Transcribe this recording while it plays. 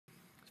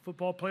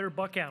football player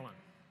Buck Allen.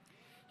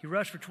 He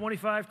rushed for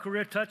 25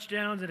 career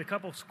touchdowns and a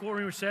couple of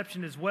scoring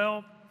receptions as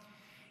well.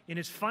 In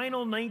his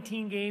final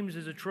 19 games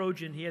as a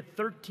Trojan, he had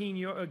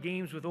 13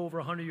 games with over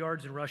 100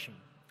 yards in rushing.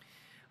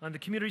 On the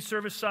community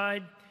service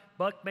side,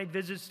 Buck made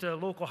visits to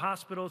local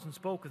hospitals and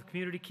spoke with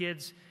community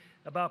kids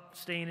about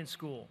staying in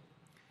school.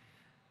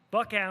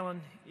 Buck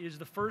Allen is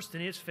the first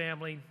in his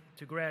family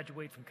to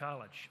graduate from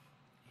college.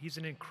 He's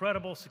an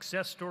incredible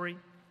success story.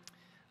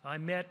 I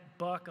met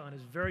Buck on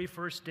his very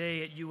first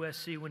day at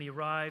USC when he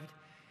arrived,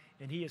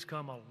 and he has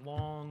come a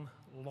long,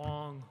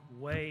 long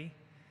way.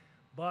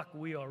 Buck,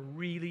 we are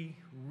really,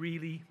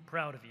 really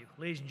proud of you.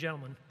 Ladies and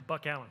gentlemen,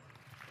 Buck Allen.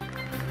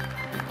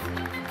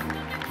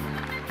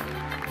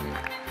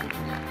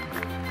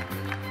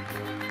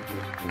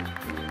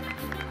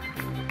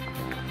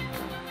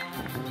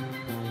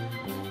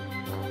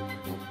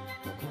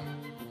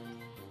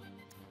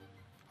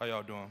 How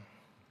y'all doing?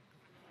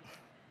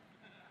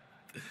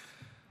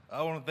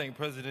 I want to thank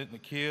President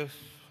Nakias,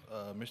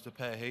 Mr.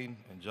 Pat Hayden,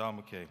 and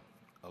John McKay,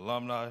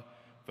 alumni,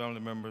 family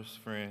members,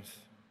 friends,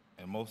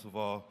 and most of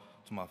all,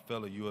 to my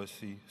fellow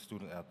USC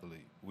student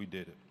athlete. We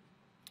did it.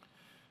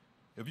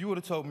 If you would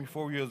have told me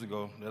 4 years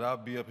ago that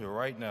I'd be up here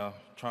right now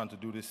trying to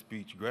do this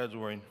speech,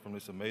 graduating from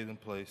this amazing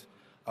place,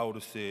 I would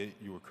have said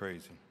you were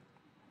crazy.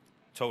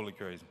 Totally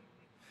crazy.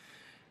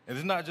 And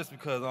it's not just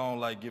because I don't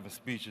like giving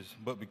speeches,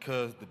 but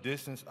because the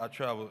distance I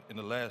traveled in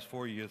the last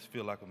 4 years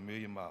feel like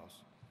 1,000,000 miles.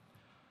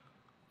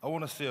 I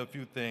want to say a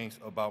few things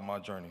about my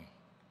journey.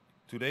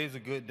 Today's a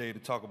good day to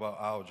talk about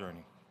our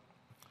journey.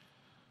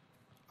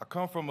 I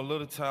come from a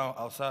little town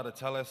outside of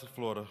Tallahassee,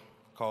 Florida,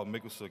 called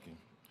Miccosukee.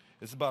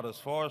 It's about as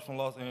far as from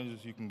Los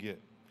Angeles you can get.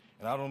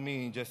 And I don't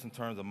mean just in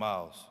terms of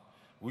miles.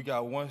 We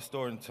got one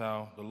store in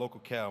town, the local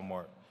Cal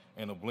Mart,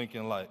 and a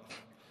blinking light.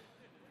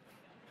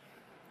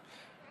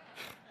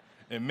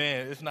 And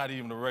man, it's not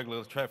even a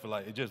regular traffic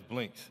light, it just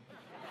blinks.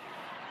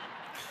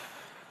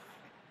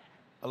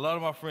 A lot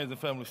of my friends and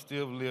family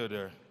still live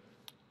there.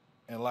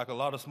 And like a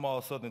lot of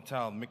small southern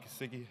towns,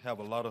 Miccosukee have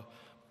a lot of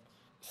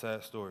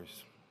sad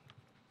stories.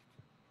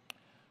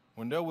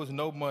 When there was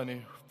no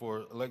money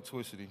for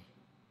electricity,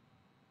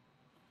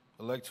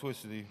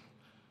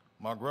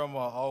 my grandma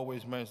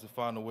always managed to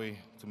find a way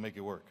to make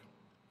it work.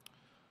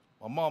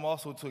 My mom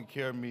also took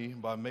care of me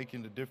by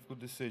making the difficult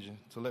decision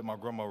to let my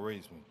grandma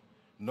raise me.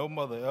 No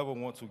mother ever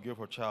wants to give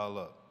her child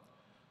up,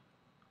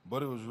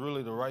 but it was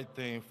really the right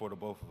thing for the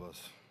both of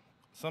us.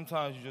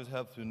 Sometimes you just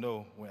have to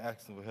know when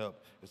asking for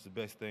help is the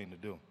best thing to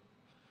do.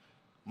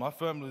 My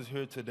family is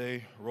here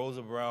today: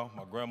 Rosa Brown,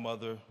 my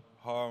grandmother,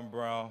 Harlan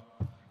Brown,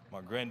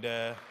 my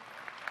granddad,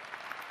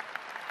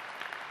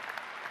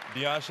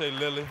 Deontay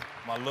Lilly,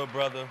 my little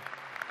brother,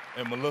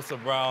 and Melissa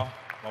Brown,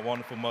 my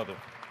wonderful mother.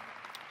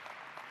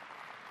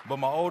 But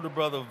my older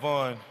brother,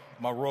 Vaughn,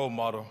 my role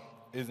model,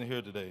 isn't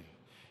here today.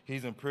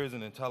 He's in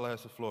prison in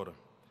Tallahassee, Florida.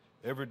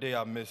 Every day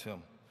I miss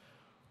him.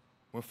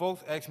 When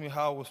folks ask me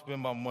how I would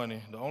spend my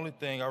money, the only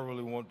thing I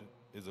really want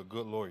is a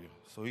good lawyer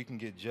so he can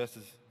get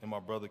justice in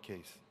my brother's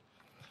case.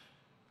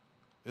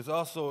 It's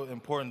also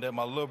important that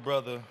my little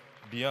brother,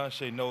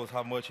 Deontay, knows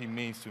how much he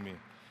means to me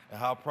and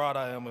how proud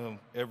I am of him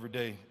every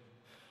day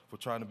for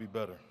trying to be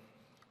better.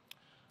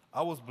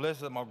 I was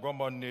blessed that my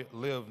grandma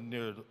lived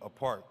near a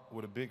park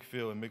with a big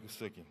field in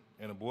Miccosukee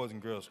and a Boys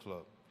and Girls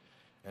Club.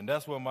 And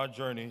that's where my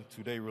journey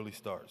today really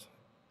starts.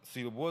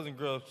 See, the Boys and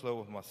Girls Club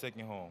was my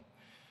second home.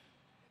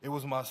 It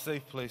was my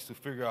safe place to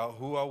figure out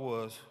who I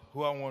was,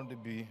 who I wanted to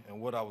be, and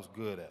what I was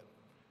good at.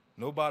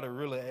 Nobody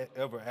really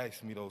ever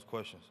asked me those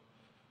questions.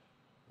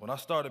 When I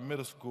started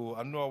middle school,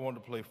 I knew I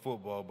wanted to play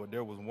football, but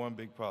there was one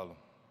big problem.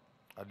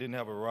 I didn't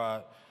have a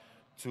ride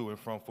to and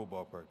from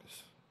football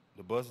practice.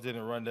 The bus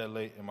didn't run that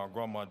late, and my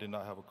grandma did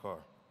not have a car.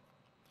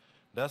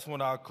 That's when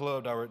our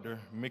club director,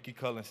 Mickey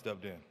Cullen,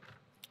 stepped in.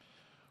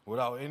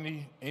 Without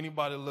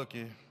anybody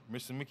looking,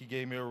 Mr. Mickey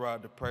gave me a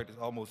ride to practice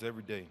almost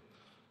every day.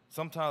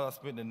 Sometimes I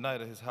spent the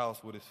night at his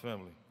house with his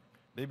family.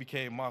 They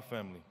became my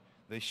family.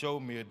 They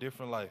showed me a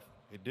different life,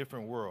 a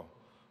different world.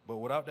 But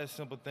without that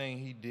simple thing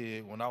he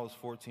did when I was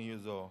 14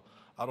 years old,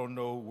 I don't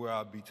know where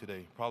I'd be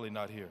today, probably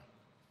not here.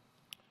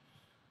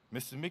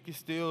 Mr. Mickey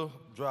still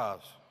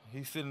drives.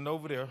 He's sitting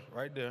over there,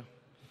 right there,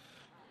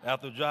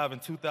 after driving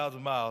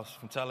 2,000 miles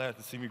from Tallahassee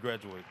to see me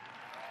graduate.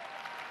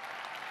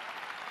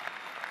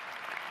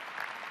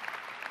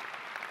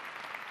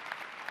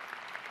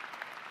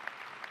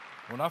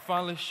 When I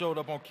finally showed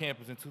up on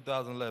campus in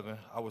 2011,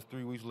 I was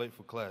 3 weeks late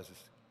for classes,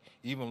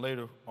 even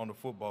later on the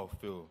football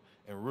field,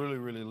 and really,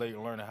 really late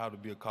learning how to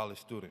be a college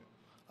student.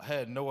 I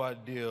had no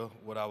idea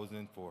what I was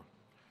in for.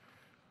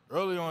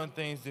 Early on,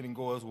 things didn't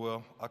go as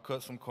well. I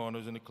cut some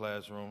corners in the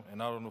classroom,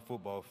 and out on the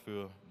football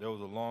field, there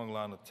was a long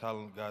line of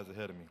talented guys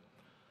ahead of me.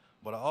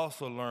 But I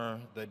also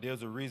learned that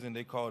there's a reason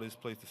they call this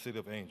place the City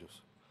of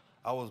Angels.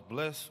 I was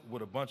blessed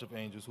with a bunch of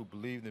angels who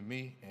believed in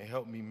me and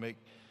helped me make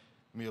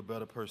me a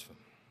better person.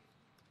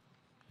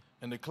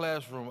 In the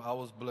classroom, I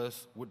was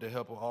blessed with the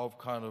help of all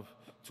kind of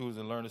tutors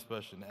and learning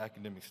specialists and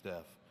academic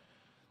staff.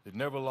 They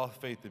never lost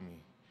faith in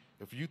me.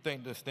 If you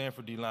think the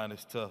Stanford D-line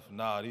is tough,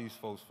 nah, these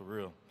folks for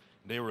real.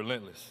 They're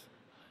relentless.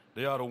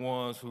 They are the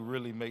ones who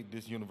really make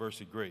this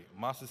university great.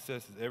 My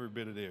success is every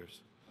bit of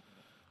theirs.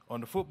 On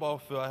the football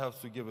field, I have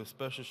to give a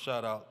special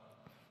shout out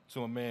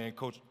to my man,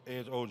 Coach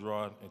Edge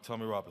Ogeron and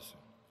Tommy Robinson.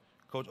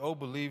 Coach O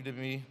believed in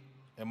me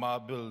and my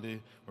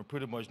ability when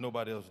pretty much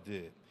nobody else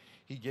did.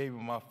 He gave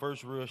me my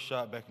first real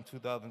shot back in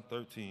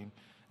 2013,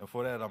 and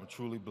for that, I'm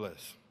truly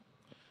blessed.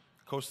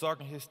 Coach Sark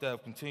and his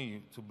staff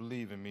continue to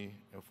believe in me,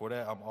 and for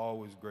that, I'm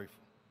always grateful.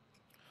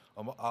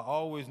 I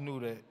always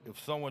knew that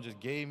if someone just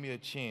gave me a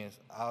chance,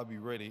 I'll be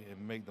ready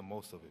and make the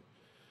most of it.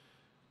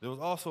 There was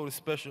also this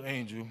special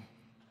angel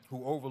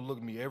who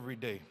overlooked me every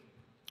day.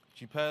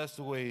 She passed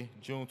away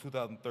June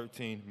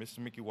 2013, Mr.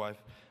 Mickey's wife,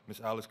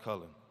 Miss Alice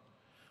Cullen.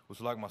 Was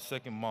like my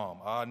second mom.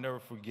 I'll never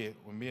forget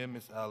when me and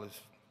Miss Alice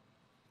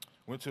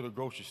went to the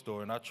grocery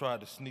store and I tried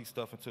to sneak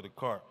stuff into the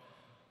cart,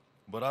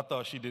 but I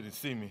thought she didn't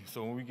see me.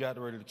 So when we got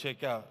ready to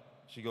check out,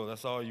 she goes,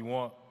 "That's all you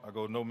want?" I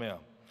go, "No, ma'am."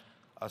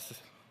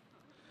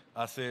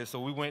 I said,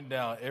 so we went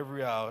down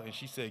every aisle and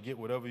she said, "Get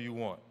whatever you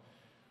want."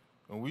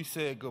 When we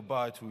said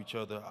goodbye to each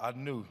other, I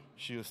knew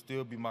she would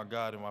still be my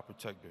guide and my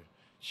protector.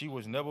 She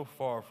was never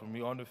far from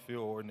me on the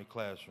field or in the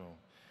classroom.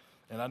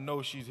 And I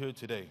know she's here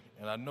today,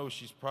 and I know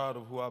she's proud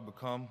of who I've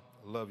become.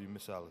 I love you,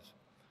 Miss Alice.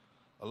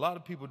 A lot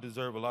of people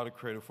deserve a lot of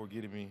credit for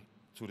getting me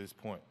to this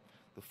point.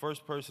 The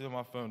first person in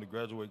my family to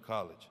graduate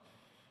college.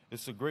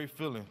 It's a great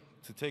feeling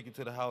to take it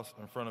to the house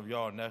in front of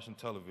y'all on national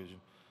television,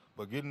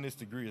 but getting this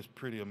degree is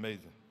pretty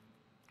amazing.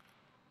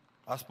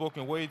 I've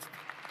spoken way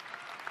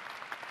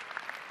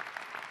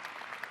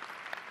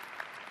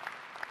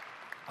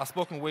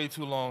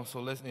too long,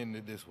 so let's end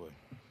it this way.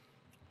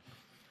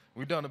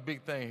 We've done a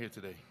big thing here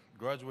today.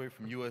 Graduate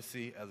from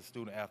USC as a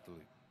student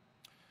athlete.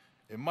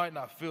 It might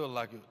not feel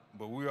like it,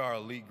 but we are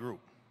an elite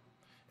group,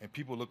 and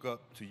people look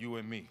up to you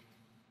and me.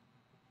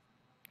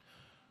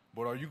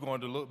 But are you going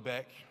to look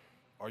back?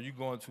 Are you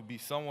going to be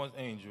someone's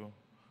angel,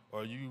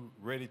 or are you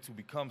ready to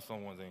become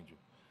someone's angel?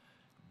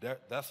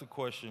 That's a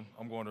question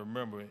I'm going to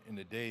remember in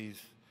the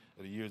days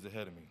of the years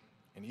ahead of me.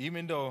 And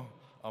even though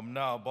I'm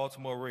now a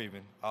Baltimore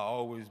Raven, I'll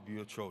always be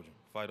a Trojan.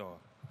 Fight on.